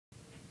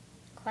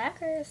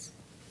Quackers.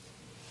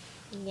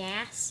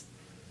 Yes.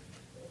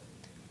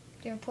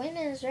 Your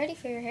appointment is ready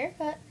for your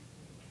haircut.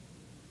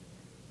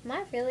 Am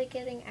I really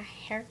getting a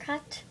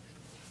haircut?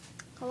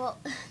 Well,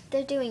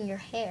 they're doing your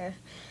hair.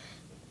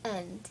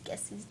 And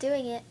guess who's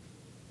doing it?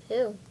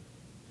 Who?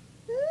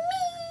 Me!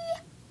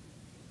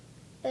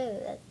 Oh,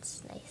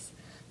 that's nice.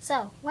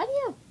 So, why do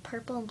you have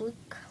purple and blue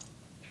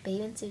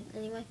bathing suit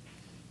anyway?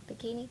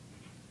 Bikini?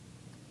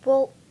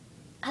 Well,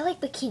 I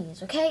like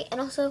bikinis, okay? And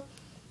also,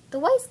 the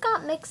whites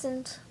got mixed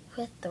in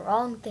with the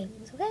wrong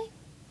things, okay?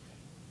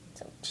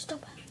 So, just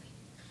don't bother me.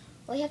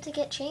 Well, you have to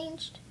get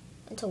changed.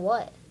 Into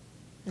what?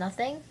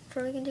 Nothing?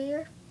 Before we can do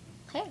your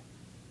hair.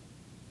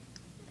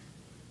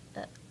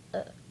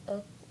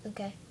 Oh,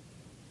 okay.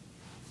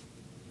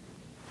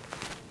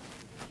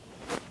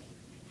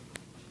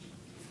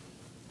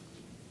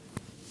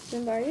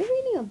 Simba, are you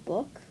reading a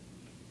book?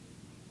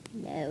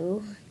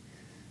 No.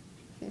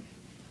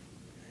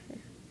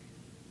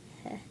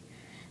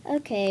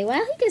 Okay,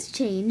 while he gets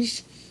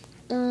changed,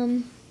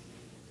 I'm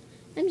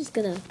just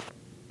gonna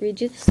read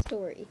you the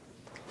story.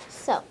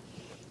 So,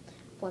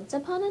 once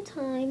upon a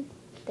time,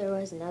 there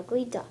was an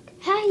ugly duck.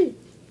 Hey!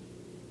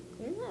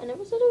 I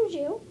never said it was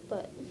you,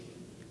 but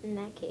in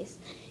that case,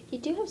 you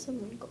do have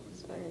some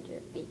wrinkles around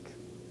your beak.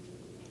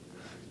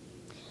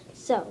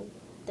 So,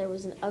 there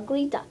was an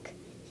ugly duck.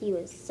 He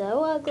was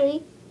so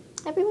ugly,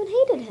 everyone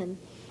hated him.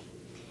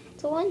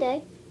 So one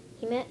day,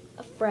 he met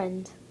a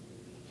friend.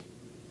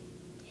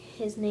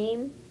 His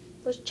name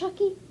was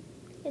Chucky,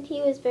 and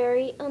he was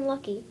very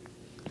unlucky.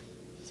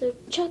 So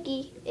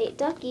Chucky ate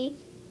Ducky,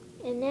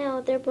 and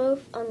now they're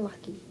both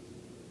unlucky.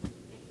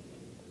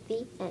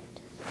 The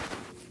end.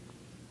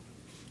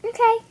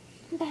 Okay,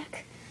 I'm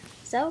back.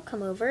 So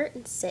come over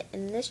and sit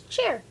in this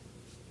chair.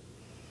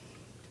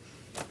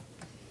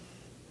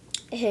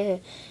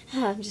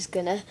 I'm just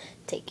gonna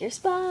take your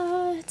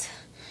spot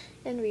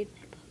and read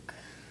my book.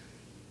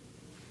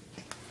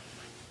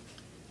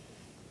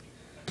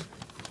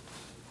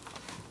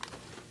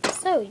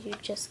 So you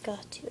just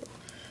got to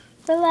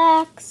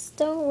relax,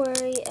 don't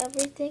worry,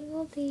 everything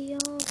will be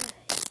alright.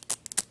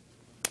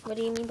 What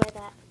do you mean by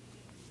that?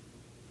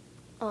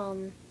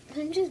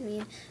 I just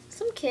mean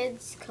some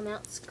kids come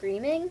out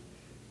screaming.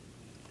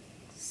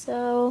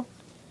 So,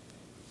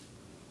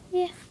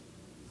 yeah.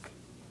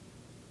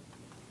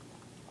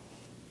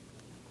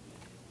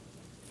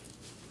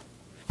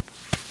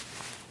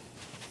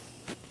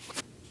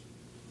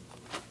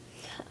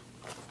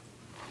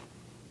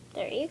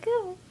 There you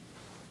go.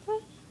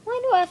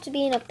 Why do I have to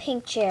be in a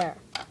pink chair?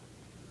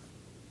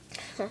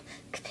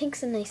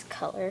 Pink's a nice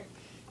color.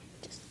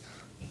 Just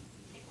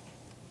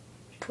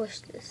push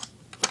this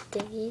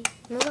thingy.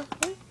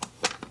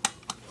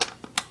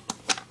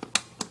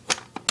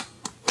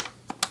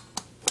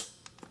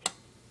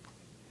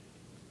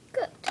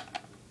 Good.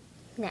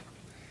 Now,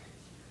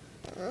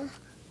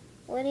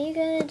 what are you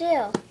gonna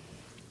do?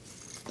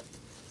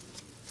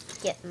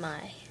 Get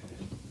my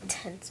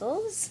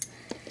utensils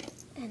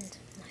and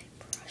my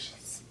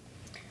brushes.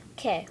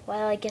 Okay,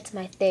 while I get to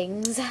my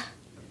things,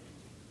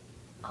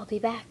 I'll be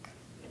back.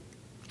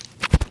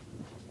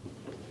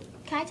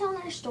 Can I tell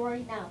another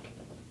story now?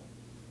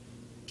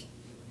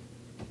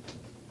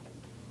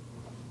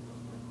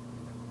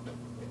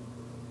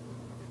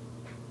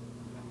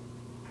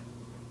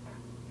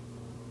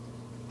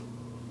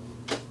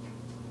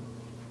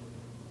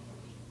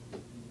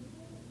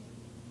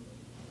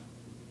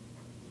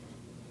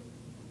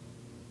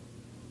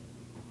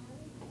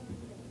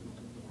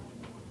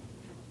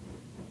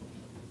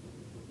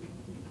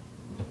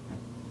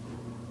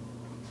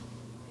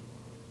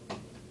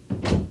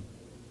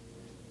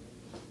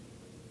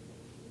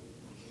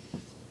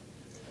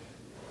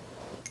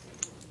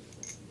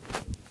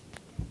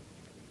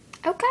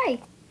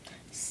 Okay,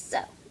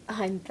 so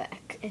I'm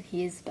back, and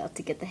he is about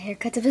to get the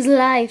haircut of his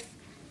life.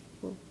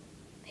 Ooh,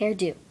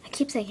 hairdo. I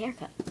keep saying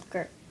haircut.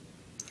 Grr.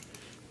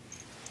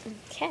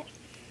 Okay.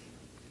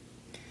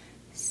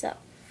 So,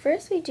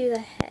 first we do the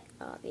head,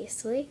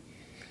 obviously.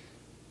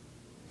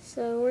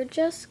 So we're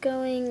just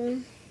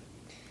going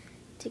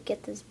to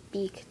get this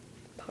beak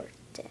part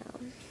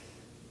down.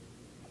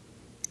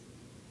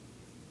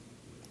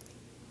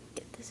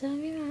 Get this out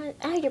of your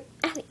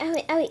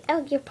eye.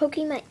 Ow, you're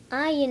poking my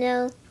eye, you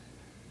know.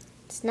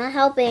 It's not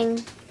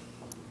helping.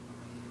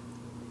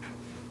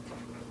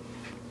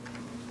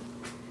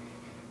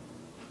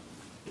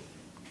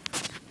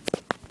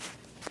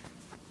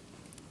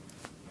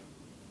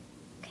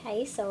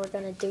 Okay, so we're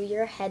gonna do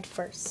your head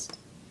first.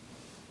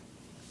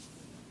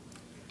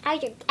 Ow,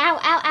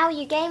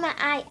 you're getting my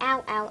eye.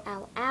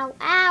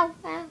 Ow.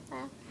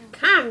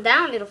 Calm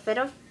down, little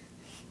fiddle.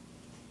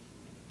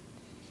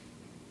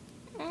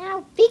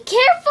 Ow, be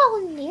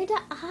careful near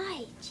the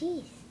eye.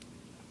 Jeez.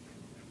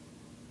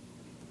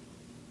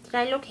 Did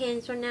I look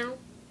handsome now?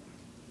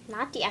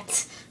 Not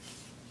yet.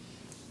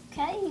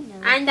 Okay, no.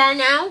 I'm done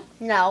now?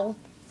 No.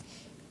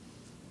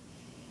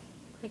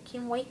 I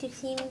can't wait to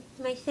see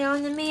myself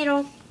in the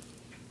middle.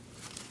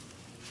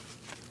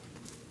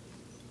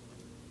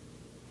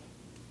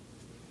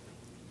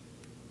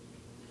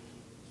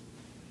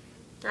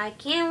 I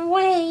can't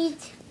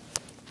wait.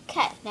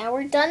 Okay, now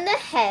we're done the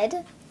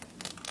head.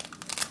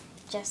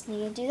 Just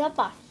need to do the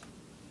body.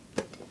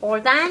 All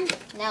done?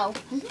 No.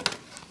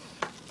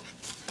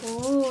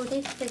 Ooh,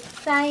 this is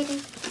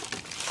exciting.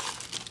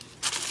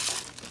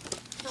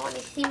 I want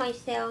to see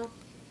myself.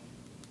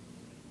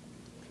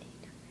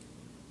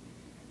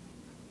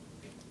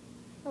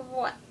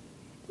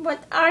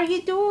 What are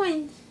you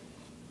doing?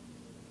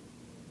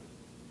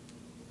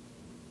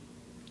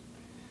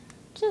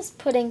 Just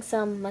putting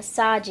some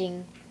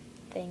massaging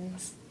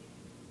things.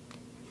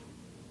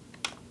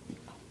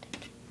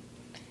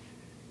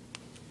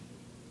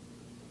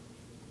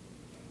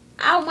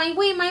 Ow, my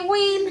wing, my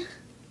wing.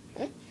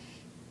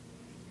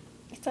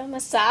 It's a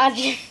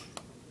massage.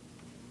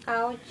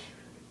 Ouch.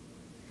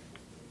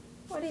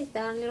 What is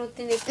that little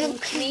thing that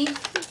pinch me?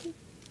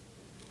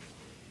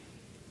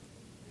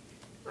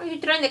 Are you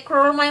trying to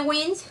curl my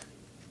wings?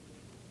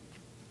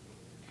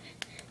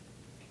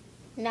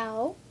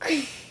 No.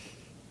 I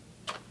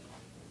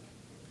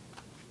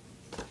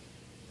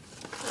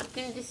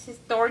think this is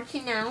dirty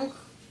now.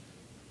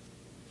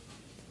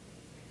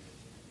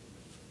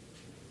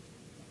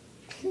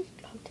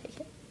 I'll take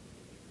it.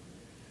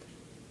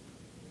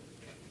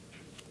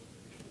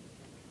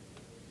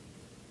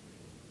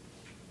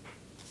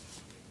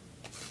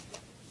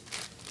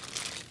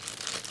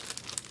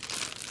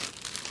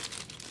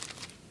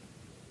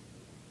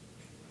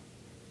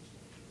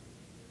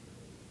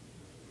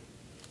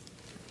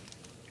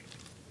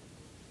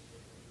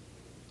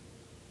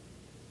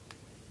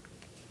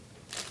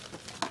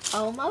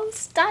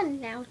 Almost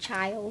done now,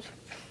 child.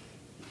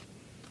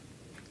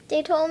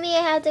 They told me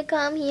I had to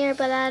come here,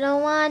 but I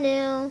don't want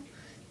to.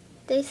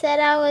 They said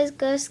I was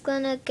just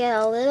gonna get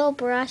a little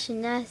brush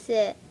and that's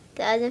it.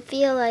 Doesn't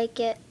feel like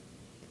it.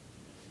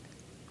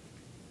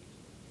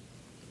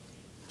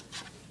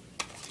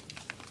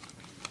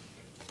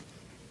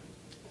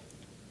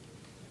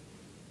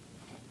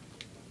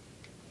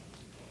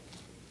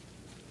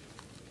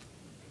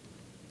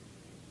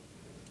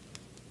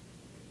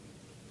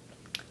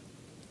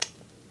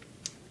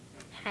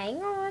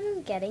 Hang on,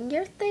 I'm getting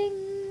your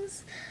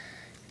things.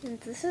 And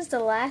this is the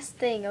last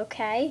thing,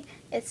 okay?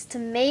 It's to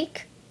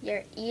make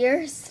your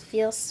ears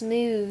feel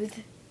smooth.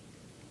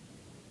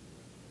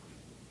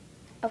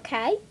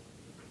 Okay?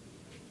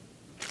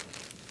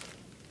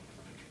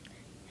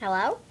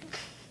 Hello?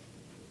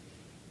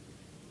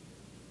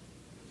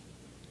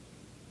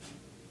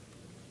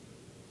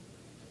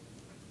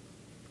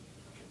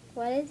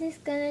 What is this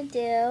gonna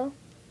do?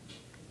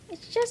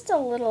 It's just a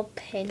little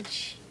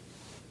pinch.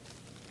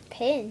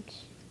 Pinch?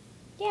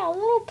 Yeah, a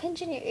little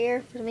pinch in your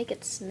ear to make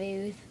it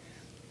smooth.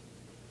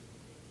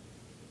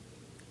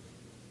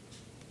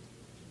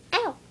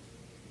 Ow!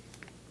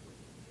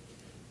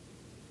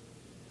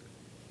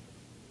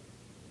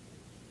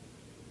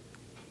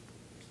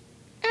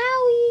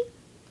 Owie!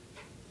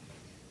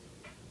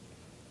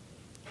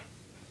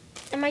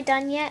 Am I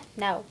done yet?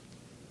 No.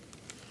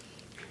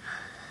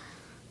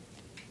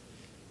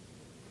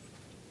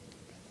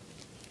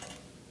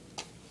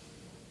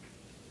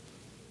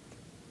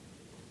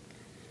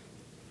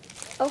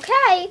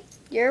 Okay,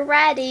 you're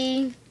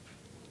ready.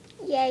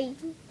 Yay.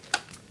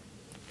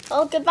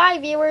 Well, goodbye,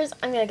 viewers.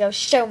 I'm gonna go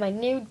show my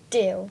new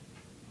do.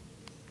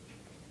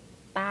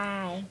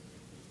 Bye.